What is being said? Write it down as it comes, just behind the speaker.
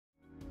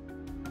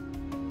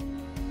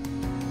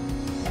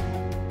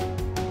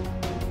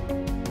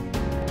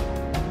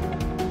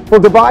Well,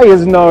 Dubai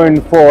is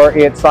known for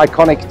its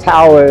iconic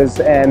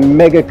towers and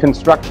mega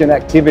construction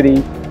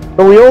activity,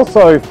 but we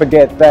also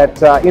forget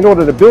that in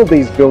order to build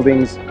these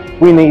buildings,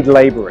 we need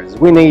laborers,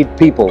 we need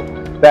people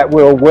that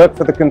will work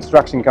for the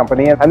construction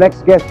company. And our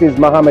next guest is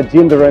Mohammed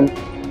Jindran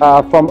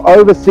from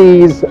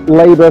Overseas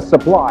Labor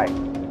Supply.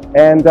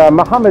 And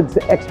Mohammed's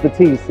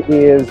expertise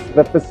is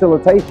the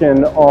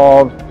facilitation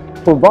of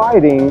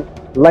providing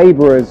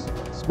laborers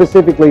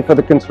specifically for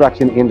the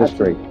construction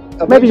industry.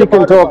 Maybe you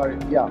can talk.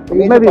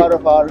 Maybe part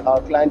of our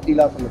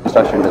clientele are from the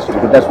construction industry.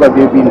 But that's why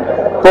we've been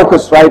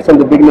focused right from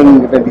the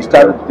beginning when we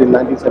started in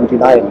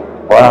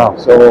 1979. Wow!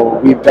 So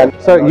we've done.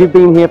 So you've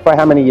been here for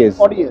how many years?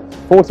 40 years.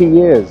 40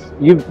 years.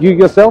 You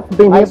yourself have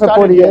been here for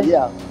 40 years?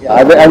 Yeah.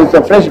 I was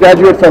a fresh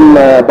graduate from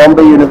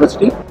Bombay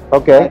University.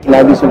 Okay. In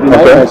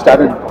 1979, I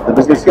started the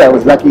business here. I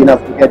was lucky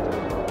enough to get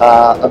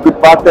a good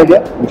partner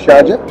here in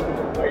Sharjah.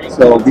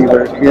 So we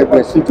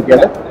were still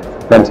together.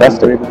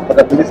 Fantastic. We were able to put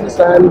up the business,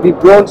 and we've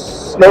grown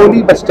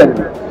slowly but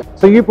steadily.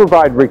 So you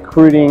provide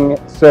recruiting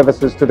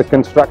services to the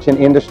construction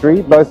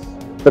industry, both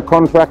the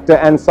contractor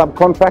and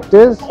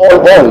subcontractors? All.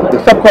 The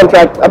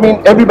subcontract, I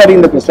mean, everybody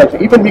in the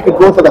construction. Even we could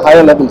go for the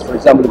higher levels, for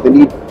example, if they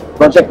need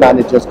project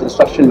managers,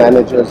 construction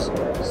managers,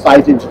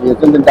 site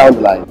engineers, and then down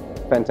the line.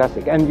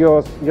 Fantastic. And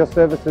your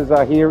services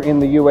are here in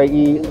the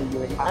UAE,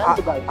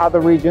 and other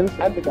regions?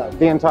 And the Gulf.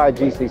 The entire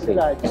GCC? The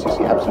entire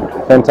GCC,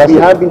 absolutely. Fantastic.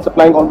 We have been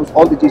supplying almost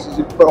all the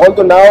GCC, but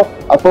although now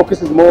our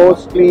focus is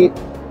mostly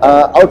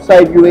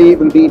outside UAE,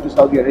 will be into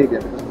Saudi Arabia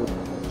because of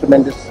the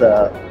tremendous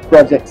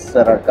projects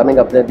that are coming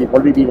up there. We've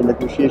already been in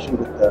negotiation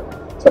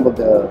with some of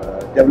the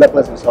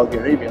developers in Saudi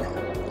Arabia,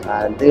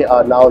 and they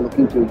are now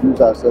looking to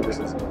use our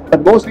services.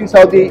 But mostly in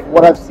Saudi,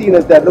 what I've seen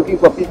is they're looking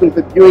for people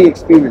with UAE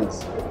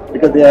experience,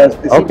 because they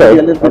seem to be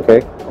a little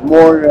bit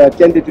more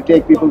tended to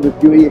take people with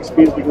UAE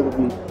experience because of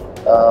the,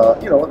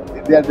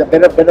 they are the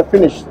better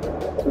finished,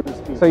 so to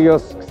speak. So you're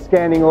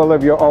scanning all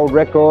of your old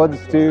records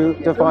to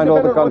find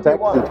all the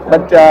contacts?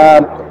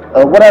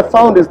 But what I've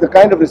found is the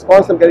kind of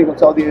response I'm getting from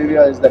Saudi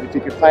Arabia is that if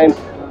you can find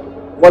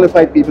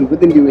qualified people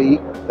within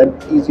UAE, then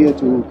it's easier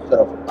to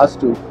us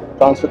to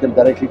transfer them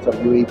directly from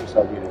UAE to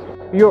Saudi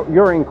Arabia.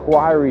 Your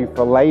inquiry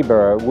for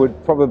labour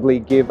would probably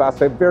give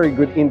us a very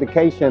good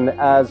indication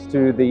as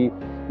to the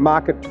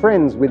market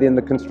trends within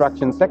the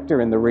construction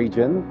sector in the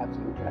region.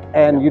 Absolutely.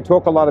 And you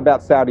talk a lot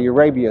about Saudi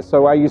Arabia.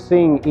 So are you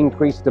seeing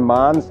increased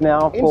demands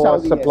now for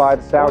supply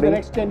to Saudi? For the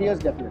next 10 years,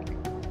 definitely.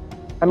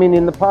 I mean,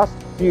 in the past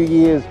few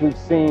years, we've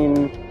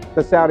seen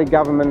the Saudi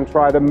government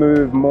try to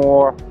move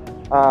more,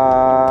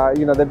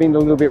 they've been a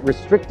little bit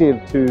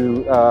restrictive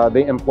to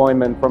the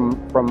employment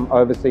from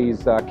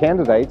overseas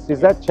candidates.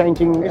 Is that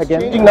changing again?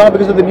 It's changing now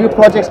because of the new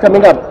projects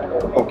coming up.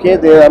 Okay,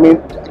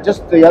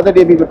 just the other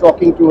day we were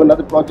talking to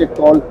another project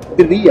called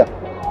the RIA.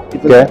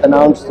 It was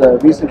announced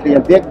recently,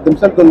 and they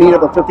themselves will need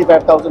about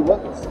 55,000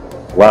 workers.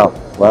 Wow.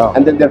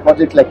 And then there are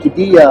projects like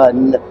Qiddiya,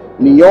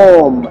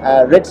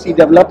 Neom, Red Sea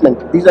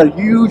Development. These are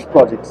huge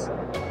projects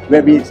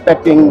where we're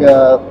expecting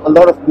a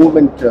lot of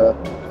movement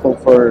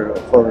for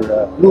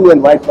blue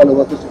and white collar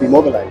workers to be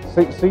mobilized.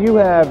 So you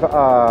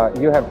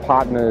have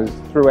partners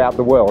throughout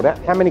the world.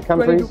 How many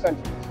countries? 22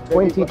 countries.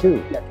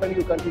 22? Yeah,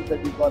 22 countries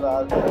that we've got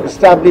our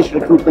established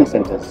recruitment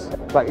centers.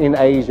 Like in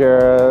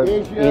Asia,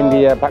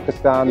 India,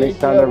 Pakistan, these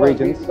kind of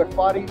regions? We've got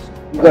Far East,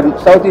 we've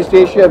got Southeast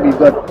Asia, we've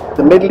got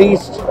the Middle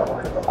East,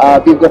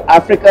 we've got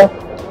Africa,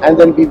 and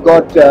then we've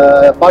got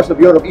parts of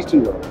Europe,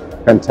 Eastern Europe.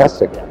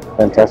 Fantastic.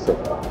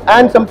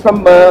 And some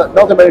from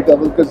North America,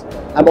 because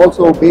I'm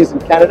also based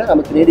in Canada. I'm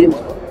a Canadian,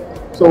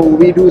 so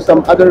we do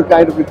some other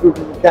kind of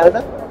recruitment in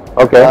Canada.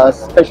 Okay.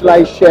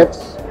 Specialized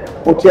chefs,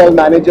 hotel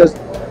managers,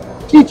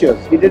 teachers.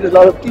 We did a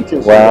lot of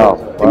teachers. Wow.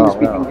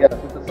 Speaking, yeah.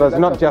 So it's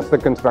not just the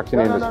construction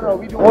industry. No,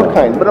 we do all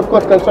kinds. But of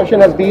course, construction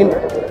has been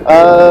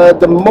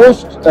the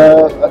most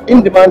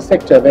in-demand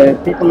sector where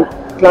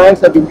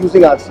clients have been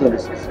using our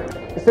services.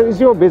 So is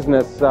your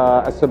business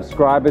a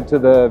subscriber to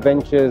the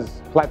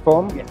Ventures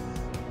platform? Yes.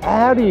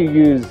 How do you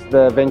use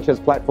the Ventures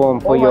platform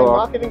for your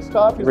marketing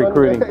staff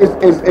recruiting?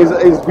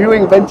 Is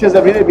viewing Ventures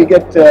every day. We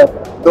get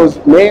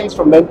those mails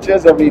from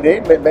Ventures every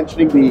day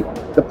mentioning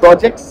the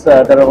projects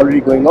that are already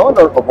going on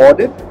or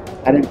awarded,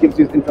 and it gives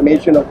you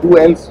information of who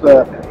else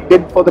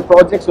bid for the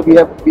project. So we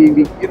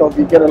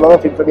get a lot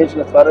of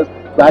information as far as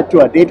to add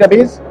to our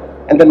database,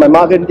 and then my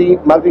marketing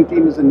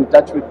team is in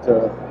touch with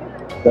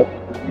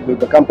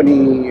the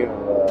company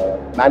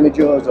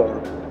managers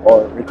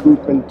or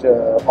recruitment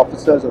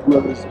officers or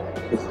whoever is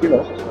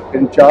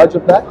in charge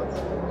of that,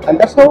 and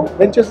that's how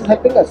Ventures is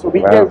helping us. So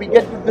we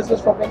get good business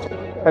from Ventures.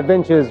 At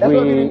Ventures, that's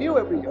what we renew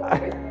every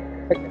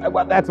year.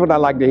 Well, that's what I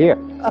like to hear.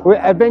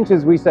 At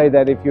Ventures, we say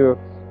that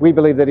we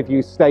believe that if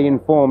you stay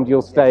informed,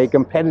 you'll stay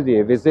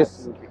competitive. Is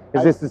this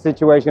the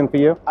situation for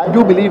you? I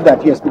do believe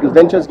that, yes, because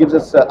Ventures gives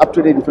us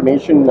up-to-date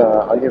information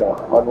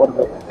on what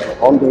are the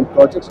ongoing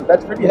projects. So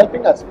that's really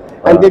helping us.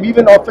 And they've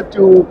even offered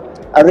to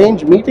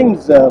arrange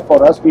meetings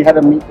for us. We had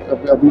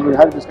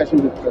a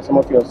discussion with some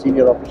of your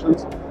senior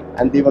officials,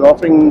 and they were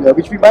offering,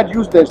 which we might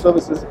use their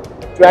services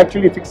to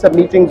actually fix up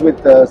meetings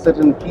with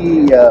certain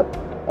key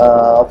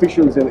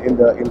officials in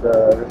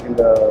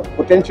the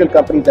potential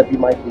companies that we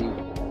might be.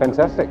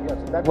 Fantastic.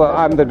 Yeah, so Well,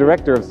 I'm the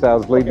director of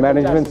sales lead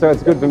management, so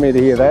it's good for me to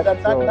hear that.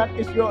 That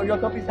is your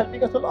company is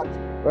helping us a lot.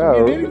 Well,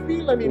 so we really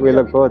feel, I mean, we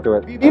look forward to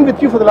it. We've been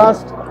with you for the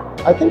last,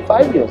 I think,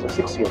 5 years or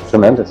 6 years.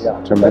 Tremendous,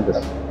 Yeah, tremendous.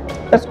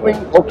 That's going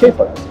okay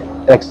for us.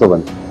 Yeah.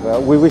 Excellent.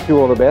 Well, we wish you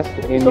all the best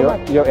in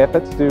your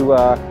efforts to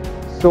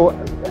sort.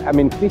 I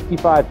mean,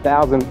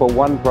 55,000 for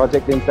one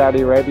project in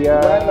Saudi Arabia.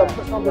 Well, of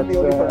course, not going to be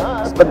only for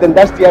us, but then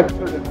that's the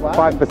actual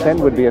requirement. 5%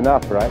 would be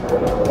enough, right?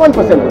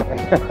 1% would be.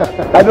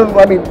 I don't know,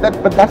 I mean,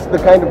 but that's the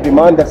kind of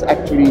demand that's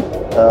actually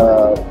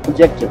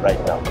projected right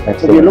now.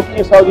 Excellent. So we're looking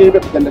at Saudi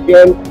Arabia, but then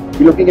again,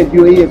 we're looking at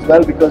UAE as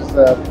well, because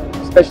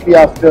especially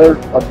after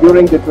or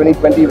during the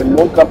 2020, when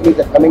more companies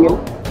are coming in,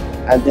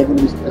 and they're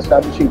going to be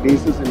establishing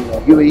bases in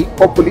UAE,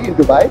 hopefully in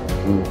Dubai.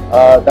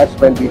 That's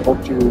when we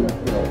hope to,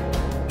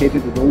 cater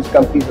to those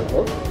companies as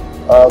well.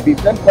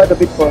 We've done quite a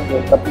bit for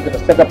the companies that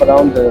are set up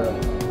around the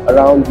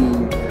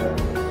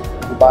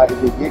Dubai,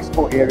 the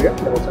expo area.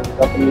 There are certain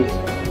companies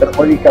that are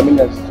already coming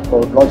as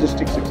for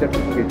logistics, etc.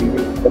 We're dealing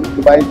with them.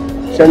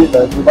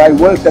 Dubai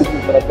World Center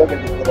is one of them, and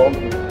these are all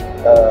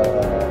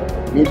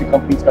the major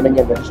companies coming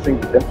and registering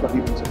with them, so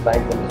we've been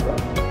supplying them as well.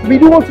 We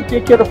do also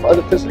take care of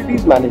the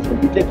facilities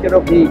management. We take care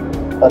of the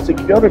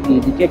security.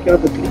 We take care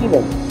of the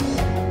cleaning.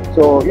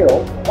 So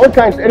all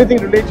kinds, anything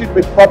related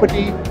with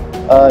property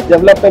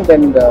development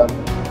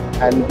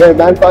and where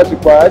manpower is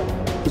required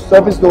to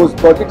service those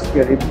projects,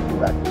 we are able to do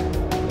that.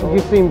 You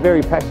seem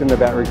very passionate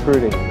about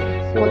recruiting.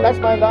 So Well, that's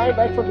my line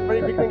right from the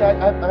very beginning.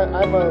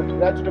 I'm a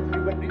graduate of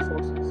human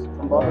resources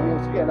from Bombay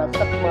University, and I've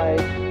stuck to my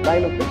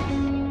line of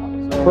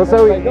business.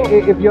 So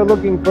if you're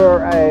looking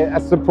for a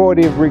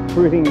supportive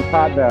recruiting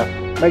partner,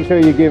 make sure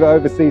you give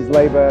Overseas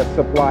Labour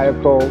Supply a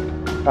call.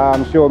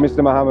 I'm sure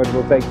Mr. Mohammed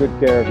will take good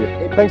care of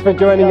you. Thanks for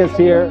joining us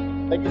here.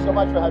 Thank you so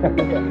much for having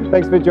me here.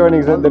 Thanks for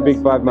joining us at the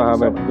Big Five,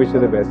 Mohammed. Wish you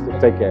the best.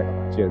 Take care.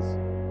 Cheers.